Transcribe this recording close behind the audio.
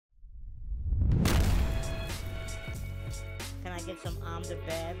I get some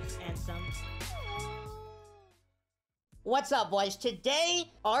Omnibebs and some... What's up, boys?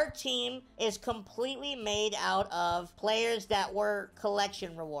 Today, our team is completely made out of players that were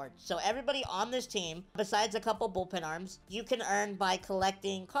collection rewards. So everybody on this team, besides a couple bullpen arms, you can earn by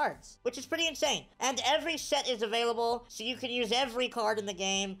collecting cards, which is pretty insane. And every set is available, so you can use every card in the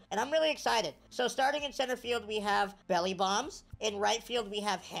game, and I'm really excited. So starting in center field, we have Belly Bombs. In right field, we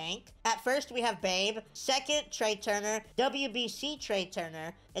have Hank. At first, we have Babe. Second, Trey Turner. WBC Trey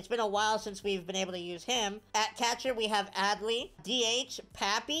Turner. It's been a while since we've been able to use him. At catcher, we have Adley. DH,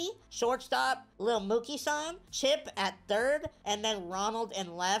 Pappy. Shortstop, Lil Mookie-san. Chip at third. And then Ronald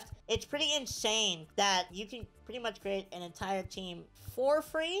in left. It's pretty insane that you can pretty much create an entire team for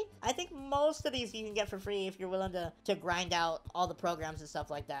free. I think most of these you can get for free if you're willing to grind out all the programs and stuff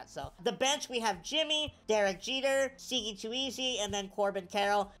like that. So the bench, we have Jimmy, Derek Jeter, Siggy Too Easy, and then Corbin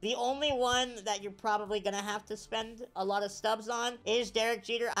Carroll. The only one that you're probably gonna have to spend a lot of stubs on is Derek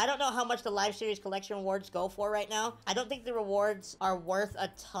Jeter. I don't know how much the live series collection rewards go for right now. I don't think the rewards are worth a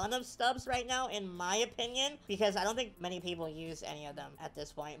ton of stubs right now, in my opinion, because I don't think many people use any of them at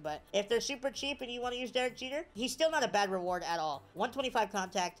this point. But if they're super cheap and you want to use Derek Jeter, he's still not a bad reward at all. 125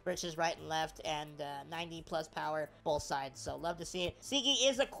 contact versus right and left, and 90 plus power both sides. So love to see it. Siggy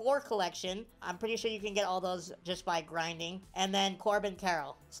is a core collection. I'm pretty sure you can get all those just by grinding. And then Corbin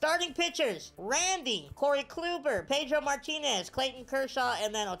Carroll. Starting pitchers: Randy, Corey Kluber, Pedro Martinez, Clayton Kershaw,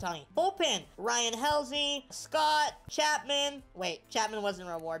 and then Ohtani. Bullpen: Ryan Helsley, Scott, Chapman. Wait, Chapman wasn't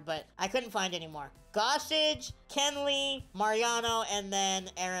a reward, but I couldn't find any more. Gossage, Kenley, Mariano, and then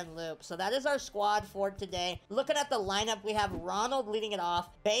Aaron Loop. So that is our squad for today. Looking at the lineup, we have Ronald leading it off,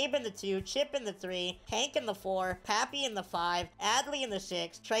 Babe in the 2, Chip in the 3, Hank in the 4, Pappy in the 5, Adley in the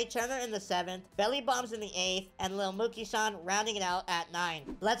 6, Trey Turner in the 7th, Belly Bombs in the 8th, and Lil Mookie-san rounding it out at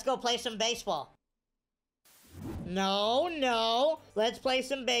 9. Let's go play some baseball. No. Let's play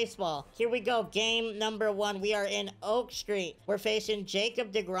some baseball. Here we go. Game number 1. We are in Oak Street. We're facing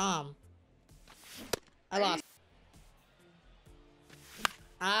Jacob deGrom. I lost.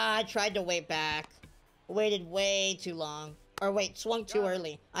 I tried to wait back. Waited way too long. Or wait, swung too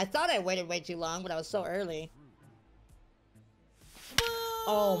early. I thought I waited way too long, but I was so early.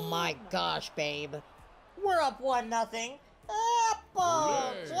 Oh my gosh, Babe. We're up 1-0.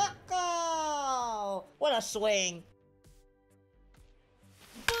 Apple! Choco! What a swing.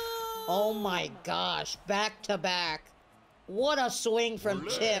 Oh my gosh, back to back. What a swing from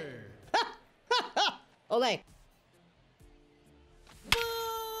Chip. Ole.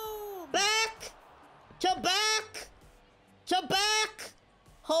 Back to back to back.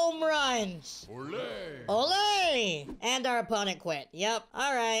 Home runs. Ole. And our opponent quit. Yep.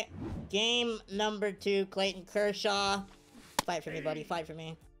 All right. Game number 2. Clayton Kershaw. Fight for me, buddy. Fight for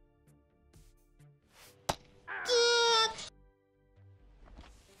me.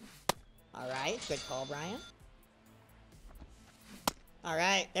 All right. Good call, Brian. All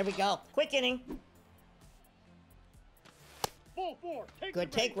right. There we go. Quick inning.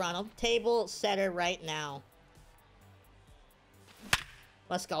 Good take, Ronald. Table setter right now.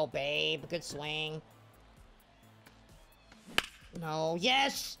 Let's go, Babe. Good swing. No.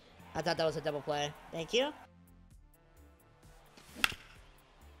 Yes! I thought that was a double play. Thank you.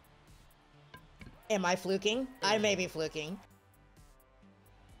 Am I fluking? I may be fluking.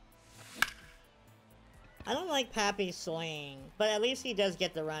 I don't like Pappy's swing, but at least he does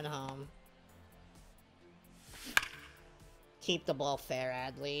get the run home. Keep the ball fair,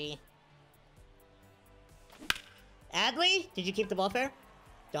 Adley. Adley? Did you keep the ball fair?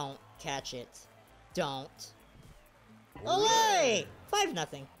 Don't catch it. Don't. Olay!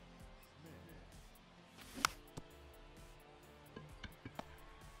 5-0.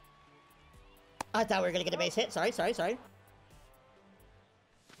 I thought we were gonna get a base hit. Sorry.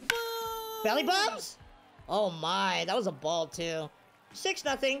 Belly Bombs? Oh my, that was a ball too.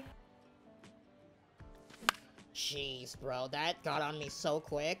 6-0. Jeez, bro, that got on me so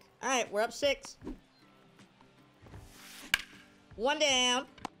quick. Alright, we're up 6. 1 down.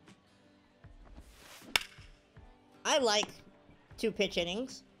 I like 2 pitch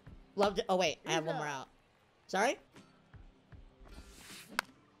innings. Love to... Oh, wait, I have 1 more out. Sorry?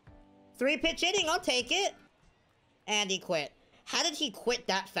 3 pitch inning, I'll take it. And he quit. How did he quit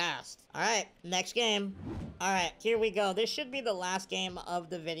that fast? Alright, next game. Alright, here we go. This should be the last game of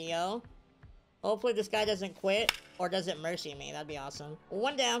the video. Hopefully this guy doesn't quit or doesn't mercy me. That'd be awesome.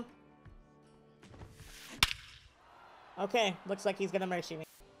 1 down. Okay, looks like he's gonna mercy me.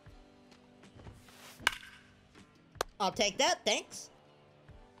 I'll take that, thanks.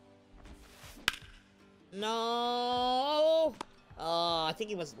 No. Oh, I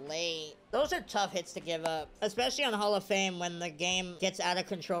think he was late. Those are tough hits to give up, especially on Hall of Fame when the game gets out of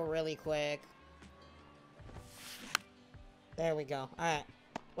control really quick. There we go. All right.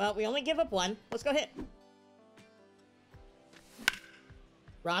 Well, we only give up one. Let's go hit.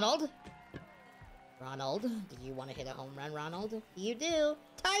 Ronald? Ronald, do you want to hit a home run, Ronald? You do.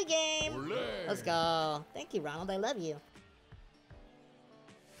 Tie game. Olé. Let's go. Thank you, Ronald. I love you.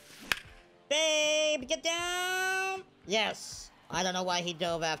 Babe, get down. Yes. I don't know why he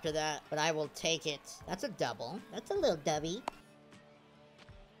dove after that, but I will take it. That's a double. That's a little dubby.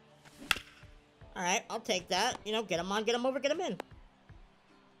 All right, I'll take that. You know, get him on, get him over, get him in.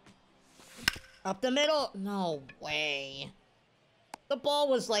 Up the middle. No way. The ball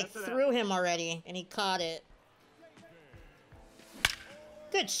was like through him already, and he caught it.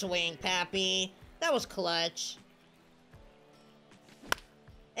 Good swing, Pappy. That was clutch.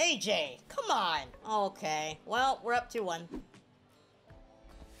 AJ, come on. Okay, well, we're up 2-1.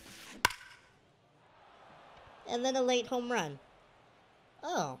 And then a late home run.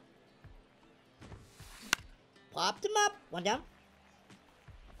 Oh. Popped him up. One down.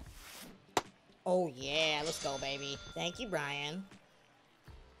 Oh, yeah. Let's go, baby. Thank you, Brian.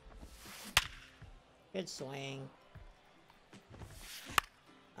 Good swing.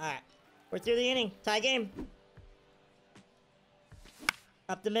 Alright. We're through the inning. Tie game.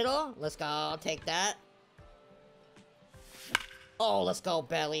 Up the middle. Let's go. I'll take that. Oh, let's go,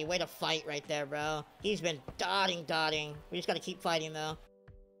 Belly. Way to fight right there, bro. He's been dotting. We just gotta keep fighting, though.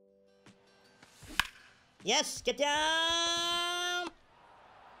 Yes! Get down!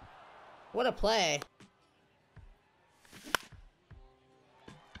 What a play.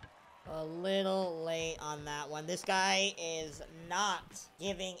 A little late on that one. This guy is not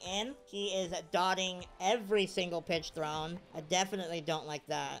giving in. He is dotting every single pitch thrown. I definitely don't like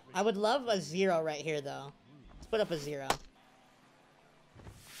that. I would love a 0 right here, though. Let's put up a 0.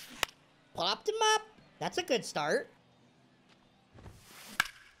 Popped him up. That's a good start.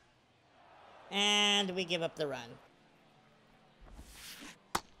 And we give up the run.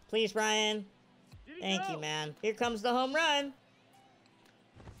 Please, Brian. Thank you, man. Here comes the home run.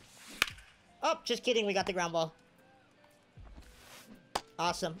 Oh, just kidding. We got the ground ball.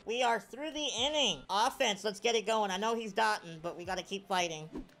 Awesome. We are through the inning. Offense, let's get it going. I know he's dotting, but we got to keep fighting.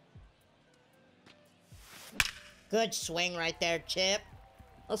 Good swing right there, Chip.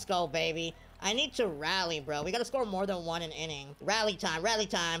 Let's go, baby. I need to rally, bro. We got to score more than one an inning. Rally time, rally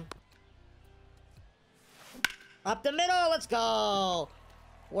time. Up the middle, let's go.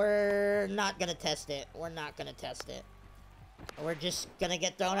 We're not going to test it. We're not going to test it. We're just gonna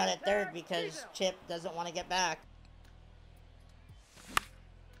get thrown out at third because Chip doesn't want to get back.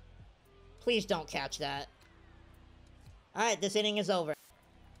 Please don't catch that. Alright, this inning is over.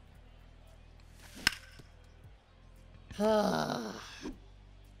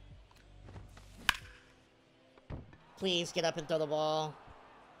 Please get up and throw the ball.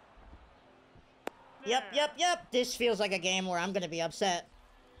 Yep. This feels like a game where I'm gonna be upset.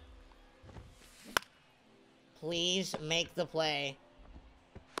 Please make the play.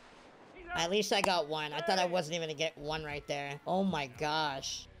 At least I got one. I thought I wasn't even gonna get one right there. Oh my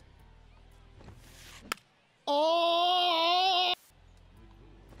gosh. Oh!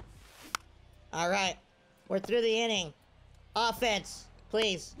 Alright. We're through the inning. Offense,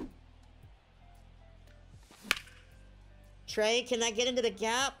 please. Trey, can that get into the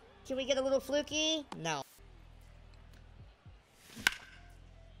gap? Can we get a little fluky? No.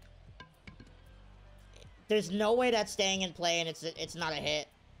 There's no way that's staying in play and it's not a hit.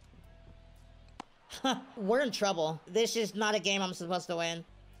 We're in trouble. This is not a game I'm supposed to win.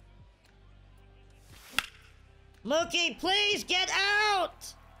 Mookie, please get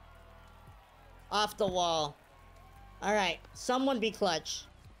out! Off the wall. Alright, someone be clutch.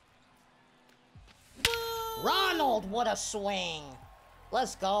 Ronald, what a swing.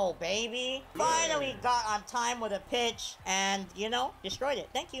 Let's go, baby. Finally got on time with a pitch and, you know, destroyed it.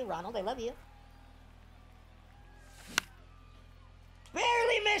 Thank you, Ronald. I love you.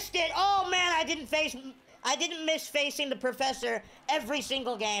 Barely missed it. Oh man, I didn't miss facing the professor every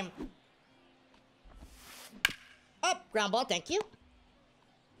single game. Oh, ground ball, thank you.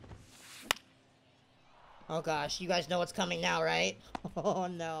 Oh gosh, you guys know what's coming now, right? Oh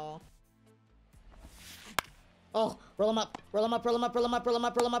no. Oh, roll him up. Roll him up, roll him up, roll him up, roll him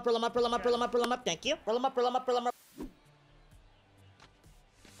up, roll him up, roll him up, roll him up, roll him up, roll him up, thank you. Roll him up, roll him up, roll him up.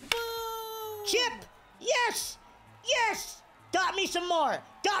 Chip! Yes! Yes! Dot me some more!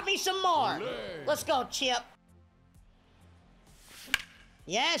 Dot me some more! Let's go, Chip.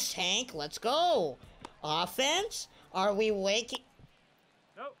 Yes, Hank, let's go. Offense? Are we waking...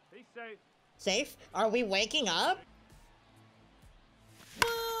 Nope, he's safe. Safe? Are we waking up?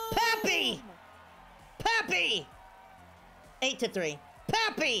 Pappy! 8-3.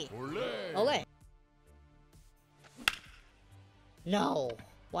 Pappy! Ole. No.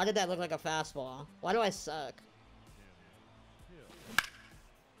 Why did that look like a fastball? Why do I suck?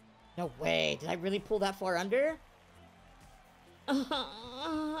 No way. Did I really pull that far under?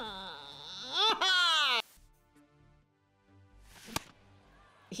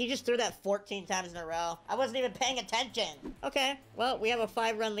 He just threw that 14 times in a row. I wasn't even paying attention. Okay, well, we have a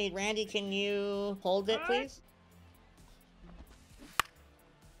 5-run lead. Randy, can you hold it, please?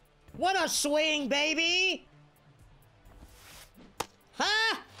 What a swing, baby!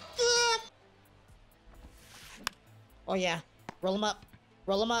 Huh? Oh, yeah. Roll him up.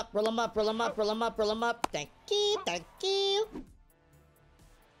 Roll him up, roll him up, roll him up, roll him up, roll him up. Thank you, thank you.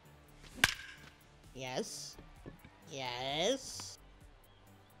 Yes. Yes.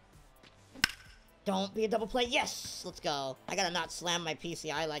 Don't be a double play. Yes! Let's go. I gotta not slam my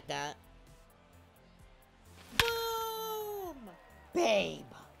PCI like that. Boom! Babe!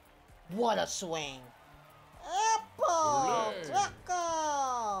 What a swing. Apple!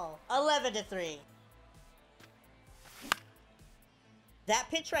 Taco! 11-3. That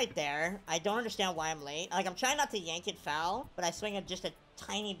pitch right there, I don't understand why I'm late. Like, I'm trying not to yank it foul, but I swing it just a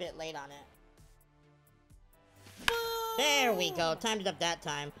tiny bit late on it. There we go. Timed it up that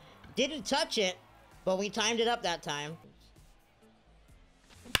time. Didn't touch it, but we timed it up that time.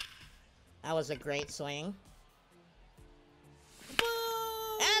 That was a great swing.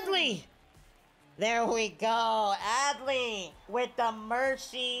 Adley! There we go. Adley with the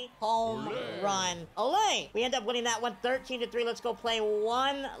Mercy home run. Ole! We end up winning that one 13-3. Let's go play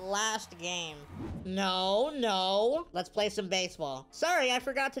one last game. No, no. Let's play some baseball. Sorry, I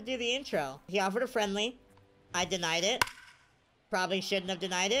forgot to do the intro. He offered a friendly. I denied it. Probably shouldn't have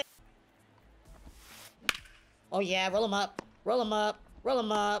denied it. Oh yeah, roll him up. Roll him up. Roll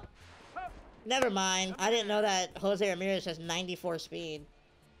him up. Never mind. I didn't know that Jose Ramirez has 94 speed.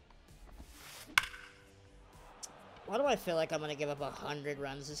 Why do I feel like I'm gonna give up 100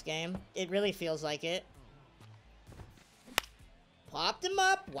 runs this game? It really feels like it. Popped him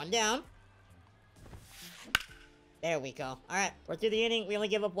up. One down. There we go. Alright, we're through the inning. We only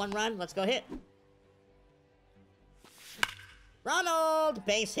give up 1 run. Let's go hit. Ronald!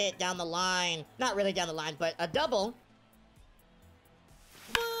 Base hit down the line. Not really down the line, but a double.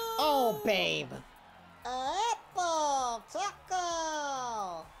 Oh, babe. Apple!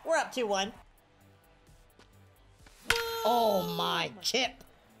 Taco! We're up 2-1. Oh, my chip.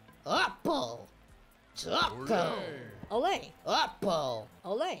 Apple! Taco! Ole! Apple!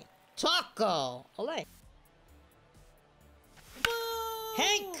 Ole! Taco! Ole!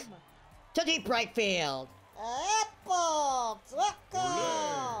 Hank! To deep right field. Apple!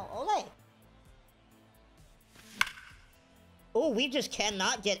 Taco! Ole! Oh, we just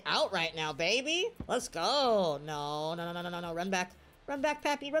cannot get out right now, baby. Let's go. No, no, no, no, no, no, no. Run back. Run back,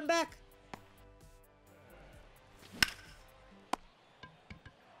 Pappy. Run back.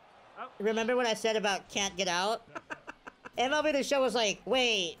 Oh. Remember what I said about can't get out? MLB The Show was like,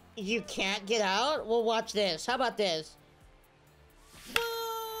 wait, you can't get out? Well, watch this. How about this?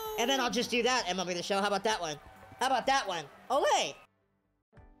 And then I'll just do that, MLB The Show. How about that one? How about that one? Ole!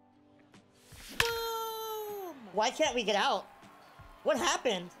 Why can't we get out? What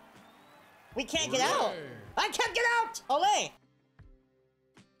happened? We can't get out. I can't get out! Ole!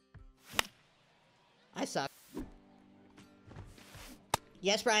 I suck.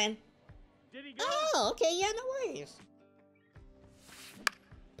 Yes, Brian? Did he go? Oh, okay, yeah, no worries.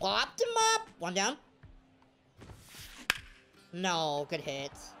 Popped him up. One down. No, good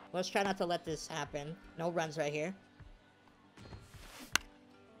hit. Let's try not to let this happen. No runs right here.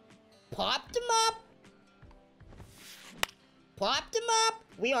 Popped him up. Popped him up.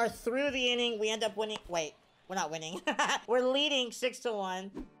 We are through the inning. We end up winning. Wait, we're not winning. We're leading 6-1.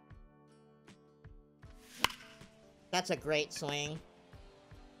 That's a great swing.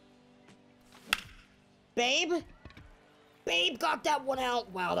 Babe? Babe got that one out.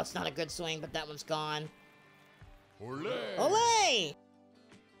 Wow, that's not a good swing, but that one's gone. Ole! Ole!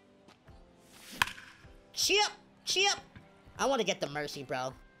 Chip! Chip! I want to get the Mercy,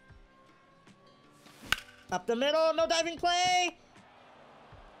 bro. Up the middle, no diving play!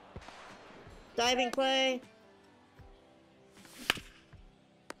 Diving play.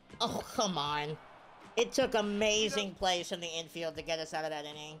 Oh, come on. It took amazing plays from the infield to get us out of that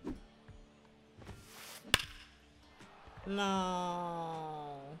inning.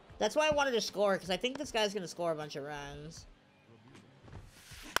 No. That's why I wanted to score, because I think this guy's going to score a bunch of runs.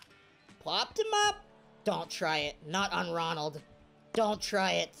 Popped him up. Don't try it. Not on Ronald. Don't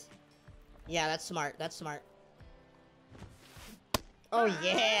try it. Yeah, that's smart. That's smart. Oh,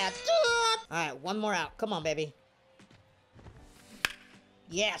 yeah. Alright, one more out. Come on, baby.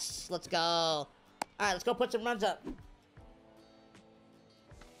 Yes, let's go. Alright, let's go put some runs up.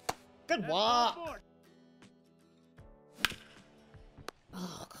 Good walk.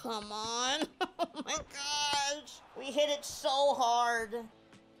 Oh, come on. Oh my gosh. We hit it so hard.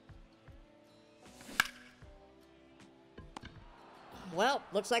 Well,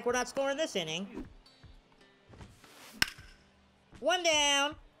 looks like we're not scoring this inning. One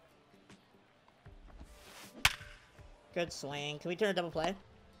down. Good swing. Can we turn a double play?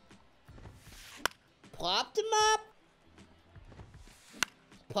 Popped him up.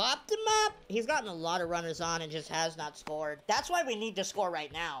 Popped him up. He's gotten a lot of runners on and just has not scored. That's why we need to score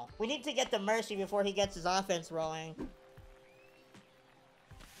right now. We need to get the mercy before he gets his offense rolling.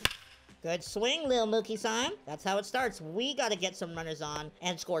 Good swing, Lil Mookie-san. That's how it starts. We gotta get some runners on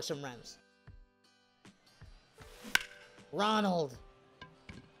and score some runs. Ronald.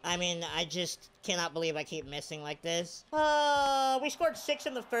 I mean, I just cannot believe I keep missing like this. We scored 6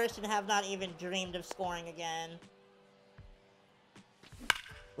 in the first and have not even dreamed of scoring again.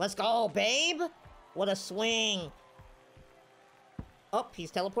 Let's go, babe! What a swing. Oh,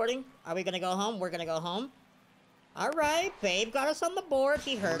 he's teleporting. Are we gonna go home? We're gonna go home. Alright, babe got us on the board.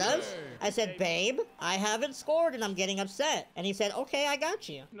 He heard us. I said, babe, I haven't scored and I'm getting upset. And he said, okay, I got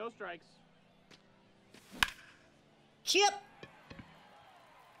you. No strikes. Chip!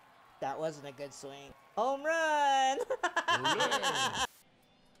 That wasn't a good swing. Home run!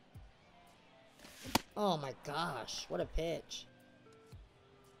 Oh my gosh, what a pitch.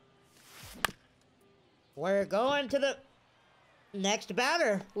 We're going to the next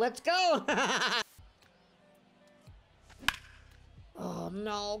batter. Let's go! Oh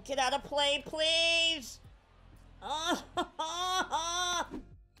no, get out of play, please!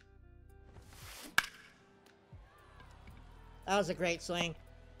 That was a great swing.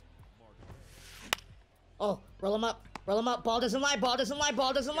 Oh, roll him up. Roll him up. Ball doesn't lie. Ball doesn't lie.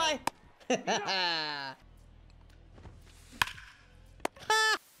 Ball doesn't lie.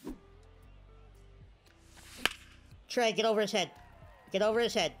 Trey, get over his head. Get over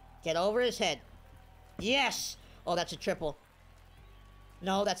his head. Get over his head. Yes! Oh, that's a triple.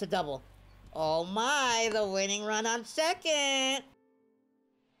 No, that's a double. Oh my, the winning run on second.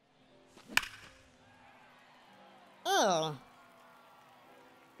 Oh.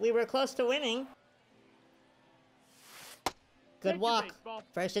 We were close to winning. Good walk.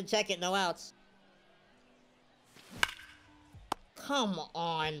 First and second, no outs. Come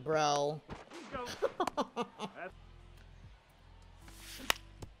on, bro.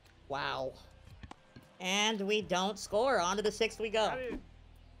 Wow. And we don't score. On to the 6th we go.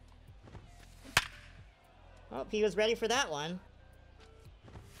 Oh, he was ready for that one.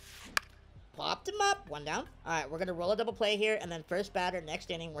 Popped him up. One down. Alright, we're going to roll a double play here, and then first batter,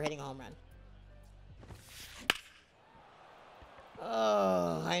 next inning, we're hitting a home run.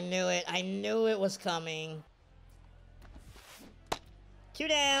 Oh, I knew it. I knew it was coming. 2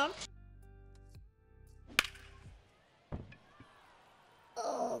 down.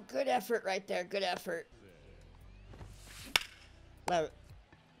 Oh, good effort right there. Good effort.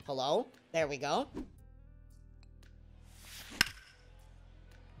 Hello? There we go.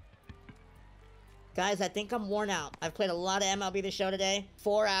 Guys, I think I'm worn out. I've played a lot of MLB The Show today.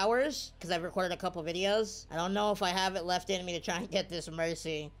 4 hours, because I've recorded a couple videos. I don't know if I have it left in me to try and get this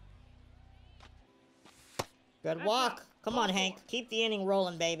mercy. Good walk. Come on, Hank. Keep the inning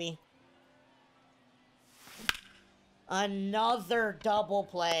rolling, baby. Another double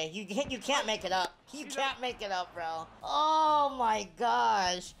play. You can't make it up. You can't make it up, bro. Oh my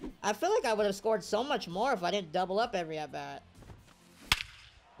gosh. I feel like I would have scored so much more if I didn't double up every at-bat.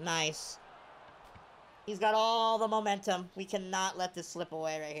 Nice. He's got all the momentum. We cannot let this slip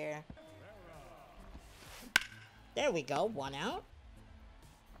away right here. There we go. 1 out.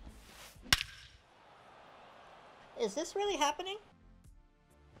 Is this really happening?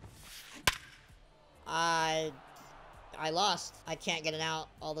 I lost. I can't get an out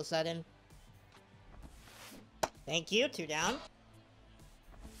all of a sudden. Thank you. 2 down.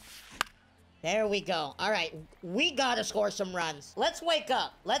 There we go. All right. We gotta score some runs. Let's wake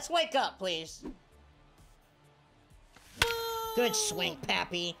up. Let's wake up, please. Good swing,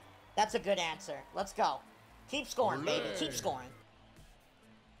 Pappy. That's a good answer. Let's go. Keep scoring, baby. Keep scoring.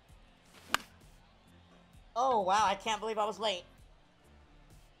 Oh, wow. I can't believe I was late.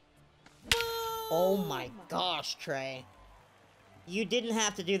 Oh, my gosh, Trey. You didn't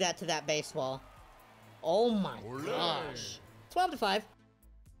have to do that to that baseball. Oh, my gosh. 12-5.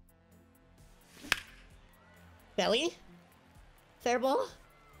 Belly. Fair ball.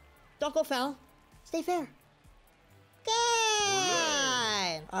 Don't go foul. Stay fair.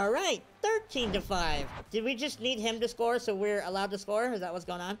 Good! All right, 13 to 5. Did we just need him to score so we're allowed to score? Is that what's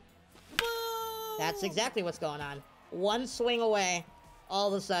going on? Boom! That's exactly what's going on. One swing away, all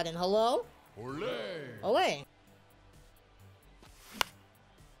of a sudden. Hello? Ole. Away.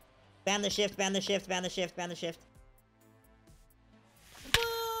 Ban the shift, ban the shift, ban the shift, ban the shift.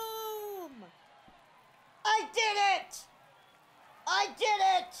 Boom! I did it! I did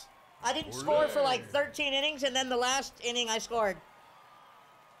it! I didn't score for like 13 innings, and then the last inning I scored.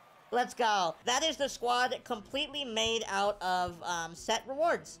 Let's go. That is the squad completely made out of set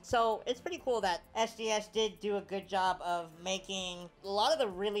rewards. So it's pretty cool that SDS did do a good job of making a lot of the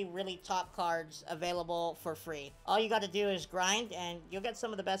really, really top cards available for free. All you got to do is grind and you'll get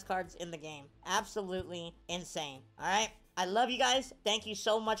some of the best cards in the game. Absolutely insane. All right. I love you guys. Thank you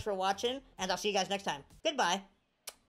so much for watching, and I'll see you guys next time. Goodbye.